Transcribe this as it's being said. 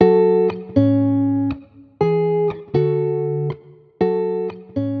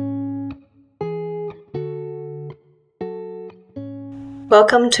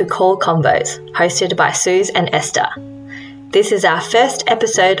Welcome to Call Combos, hosted by Suze and Esther. This is our first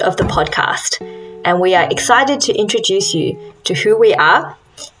episode of the podcast, and we are excited to introduce you to who we are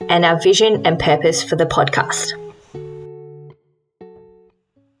and our vision and purpose for the podcast.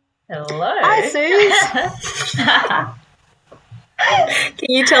 Hello. Hi, Suze. Can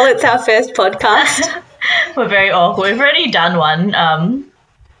you tell it's our first podcast? We're very awkward. We've already done one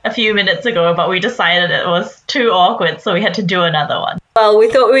a few minutes ago, but we decided it was too awkward, so we had to do another one. Well,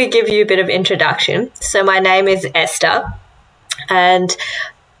 we thought we'd give you a bit of introduction. So my name is Esther, and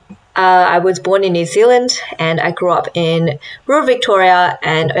I was born in New Zealand, and I grew up in rural Victoria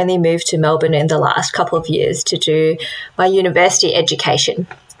and only moved to Melbourne in the last couple of years to do my university education.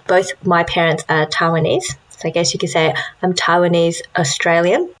 Both my parents are Taiwanese, so I guess you could say I'm Taiwanese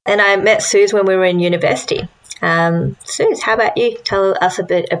Australian. And I met Suze when we were in university. Suze, how about you? Tell us a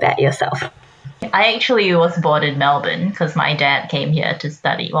bit about yourself. I actually was born in Melbourne because my dad came here to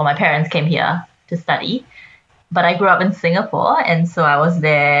study. Well, my parents came here to study, but I grew up in Singapore, and so I was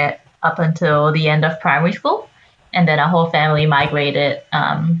there up until the end of primary school, and then our whole family migrated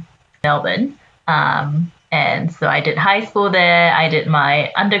Melbourne. And so I did high school there. I did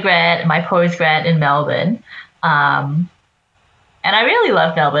my undergrad, my postgrad in Melbourne. And I really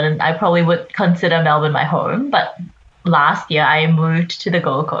love Melbourne, and I probably would consider Melbourne my home. But last year I moved to the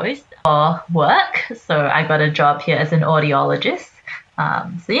Gold Coast for work. So I got a job here as an audiologist.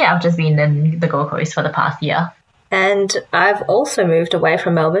 I've just been in the Gold Coast for the past year. And I've also moved away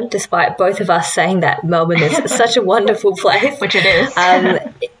from Melbourne, despite both of us saying that Melbourne is such a wonderful place. Which it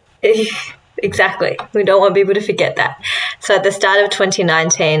is. Exactly. We don't want people to forget that. So at the start of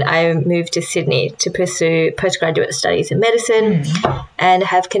 2019, I moved to Sydney to pursue postgraduate studies in medicine and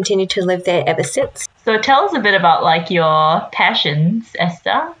have continued to live there ever since. So tell us a bit about your passions,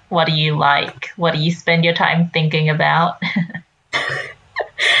 Esther. What do you like? What do you spend your time thinking about?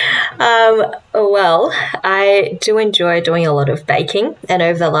 Well, I do enjoy doing a lot of baking, and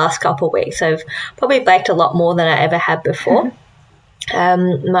over the last couple of weeks, I've probably baked a lot more than I ever had before.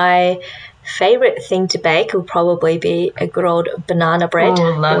 My favorite thing to bake will probably be a good old banana bread.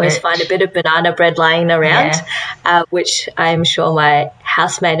 I always find a bit of banana bread lying around, which I'm sure my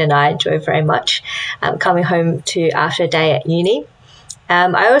housemate and I enjoy very much, coming home to after a day at uni.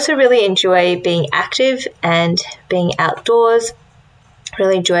 I also really enjoy being active and being outdoors.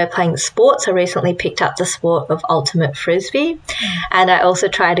 Really enjoy playing sports. I recently picked up the sport of ultimate frisbee, and I also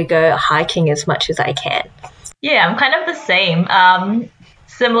try to go hiking as much as I can. Yeah, I'm kind of the same.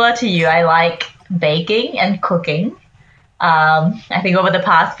 Similar to you, I like baking and cooking. I think over the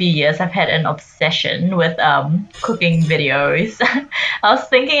past few years, I've had an obsession with cooking videos. I was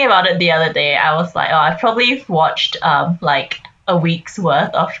thinking about it the other day. I was like, I've probably watched like a week's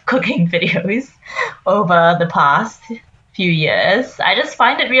worth of cooking videos over the past few years. I just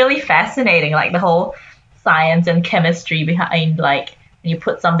find it really fascinating, like the whole science and chemistry behind like you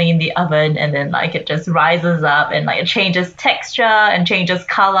put something in the oven and then like it just rises up and like it changes texture and changes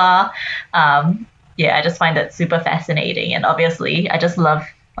color. I just find that super fascinating, and obviously I just love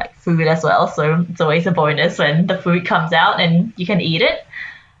like food as well, so it's always a bonus when the food comes out and you can eat it.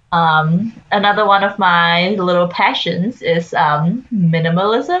 Another one of my little passions is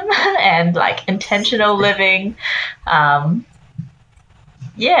minimalism and like intentional living. I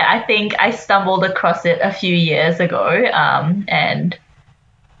think I stumbled across it a few years ago, and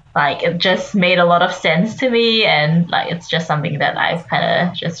like it just made a lot of sense to me, and like it's just something that I've kind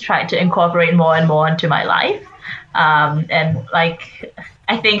of just tried to incorporate more and more into my life. And like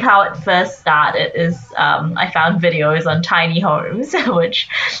I think how it first started is I found videos on tiny homes, which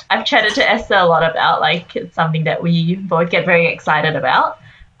I've chatted to Esther a lot about. Like it's something that we both get very excited about.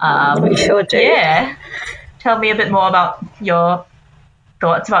 We sure do. Yeah. Tell me a bit more about your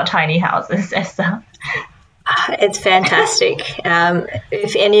thoughts about tiny houses, Esther. It's fantastic.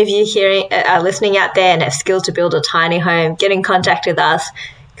 If any of you are listening out there and have skills to build a tiny home, get in contact with us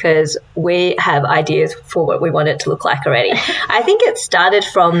because we have ideas for what we want it to look like already. I think it started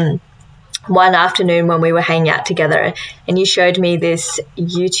from one afternoon when we were hanging out together and you showed me this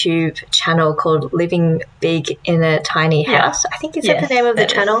YouTube channel called Living Big in a Tiny House. I think is that the name of the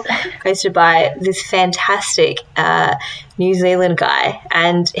channel? Hosted by this fantastic New Zealand guy,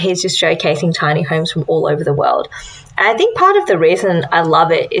 and he's just showcasing tiny homes from all over the world. And I think part of the reason I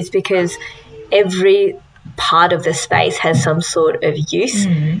love it is because every part of the space has some sort of use,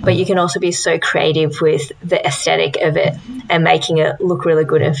 but you can also be so creative with the aesthetic of it and making it look really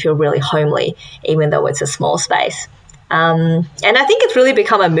good and feel really homely, even though it's a small space. And I think it's really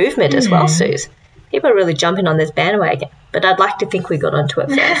become a movement as well, Suze. People are really jumping on this bandwagon, but I'd like to think we got onto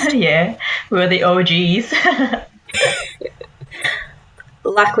it first. Yeah, we were the OGs.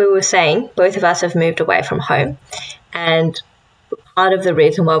 like we were saying, both of us have moved away from home. And part of the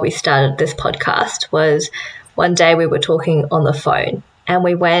reason why we started this podcast was one day we were talking on the phone and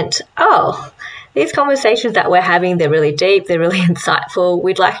we went, oh, these conversations that we're having, they're really deep, they're really insightful.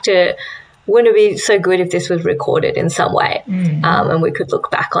 Wouldn't it be so good if this was recorded in some way and we could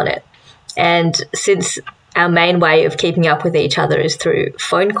look back on it? And since our main way of keeping up with each other is through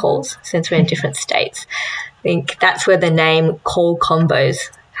phone calls, since we're in different states, I think that's where the name Call Convos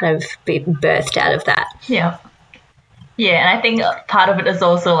kind of birthed out of that. Yeah. Yeah, and I think part of it is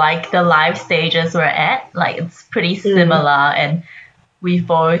also like the life stages we're at. Like it's pretty similar, and we've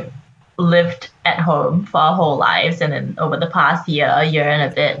both lived at home for our whole lives, and then over the past year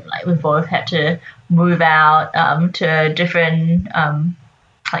and a bit, like we've both had to move out to different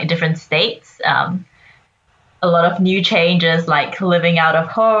states. A lot of new changes, like living out of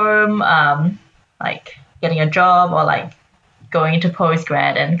home, like getting a job, or like going into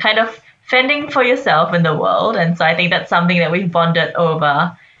postgrad, and kind of fending for yourself in the world. And so I think that's something that we've bonded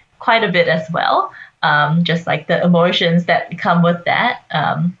over quite a bit as well, just like the emotions that come with that.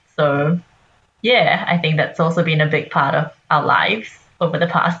 So yeah, I think that's also been a big part of our lives over the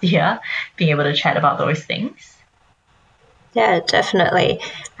past year, being able to chat about those things. Yeah, definitely.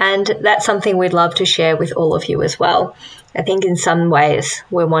 And that's something we'd love to share with all of you as well. I think in some ways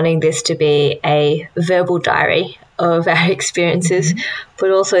we're wanting this to be a verbal diary of our experiences,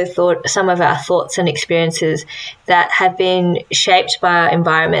 but also some of our thoughts and experiences that have been shaped by our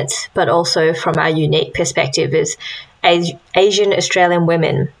environments, but also from our unique perspective as Asian Australian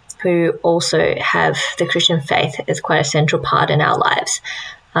women who also have the Christian faith as quite a central part in our lives.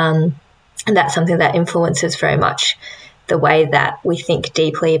 And that's something that influences very much the way that we think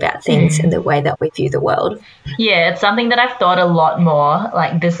deeply about things and the way that we view the world. Yeah, it's something that I've thought a lot more,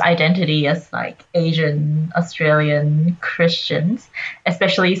 like this identity as like Asian Australian Christians,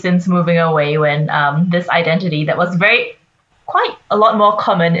 especially since moving away, when this identity that was quite a lot more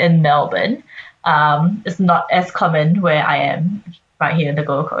common in Melbourne is not as common where I am right here in the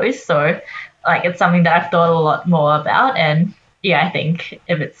Gold Coast. So like it's something that I've thought a lot more about, and yeah, I think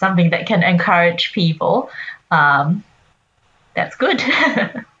if it's something that can encourage people, that's good.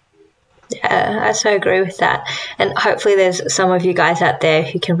 Yeah, I so agree with that. And hopefully there's some of you guys out there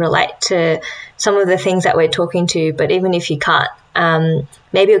who can relate to some of the things that we're talking to, but even if you can't,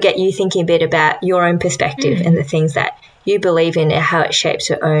 maybe it'll get you thinking a bit about your own perspective and the things that you believe in and how it shapes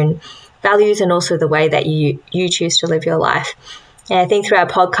your own values and also the way that you choose to live your life. And I think through our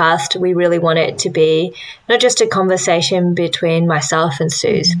podcast, we really want it to be not just a conversation between myself and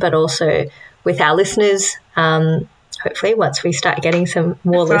Suze, but also with our listeners, hopefully once we start getting some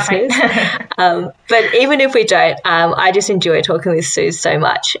more listeners. But even if we don't, I just enjoy talking with Suze so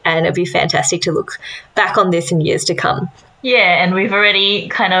much, and it'd be fantastic to look back on this in years to come. Yeah, and we've already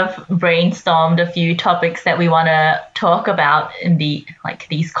kind of brainstormed a few topics that we want to talk about in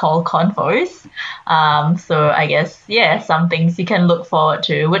these call convos. So I guess, yeah, some things you can look forward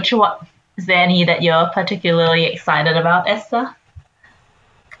to. Is there any that you're particularly excited about, Esther?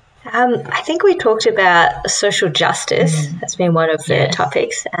 I think we talked about social justice. That's been one of the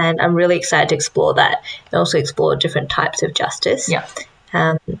topics, and I'm really excited to explore that and also explore different types of justice. Yeah.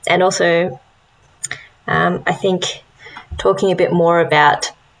 And also, I think talking a bit more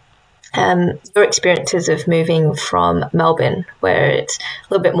about your experiences of moving from Melbourne, where it's a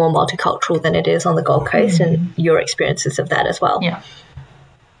little bit more multicultural than it is on the Gold Coast, and your experiences of that as well. Yeah.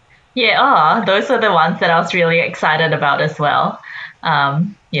 Yeah, those are the ones that I was really excited about as well.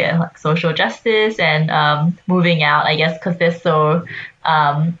 Like social justice and moving out, I guess, because they're so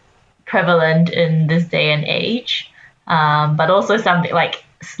prevalent in this day and age. But also something like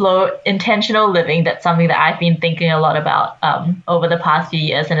slow, intentional living. That's something that I've been thinking a lot about over the past few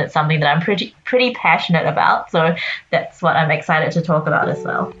years, and it's something that I'm pretty passionate about. So that's what I'm excited to talk about as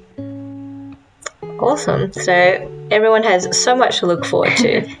well. Awesome. So everyone has so much to look forward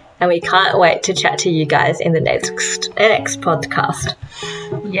to. And we can't wait to chat to you guys in the next podcast.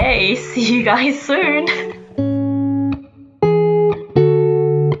 Yay, see you guys soon.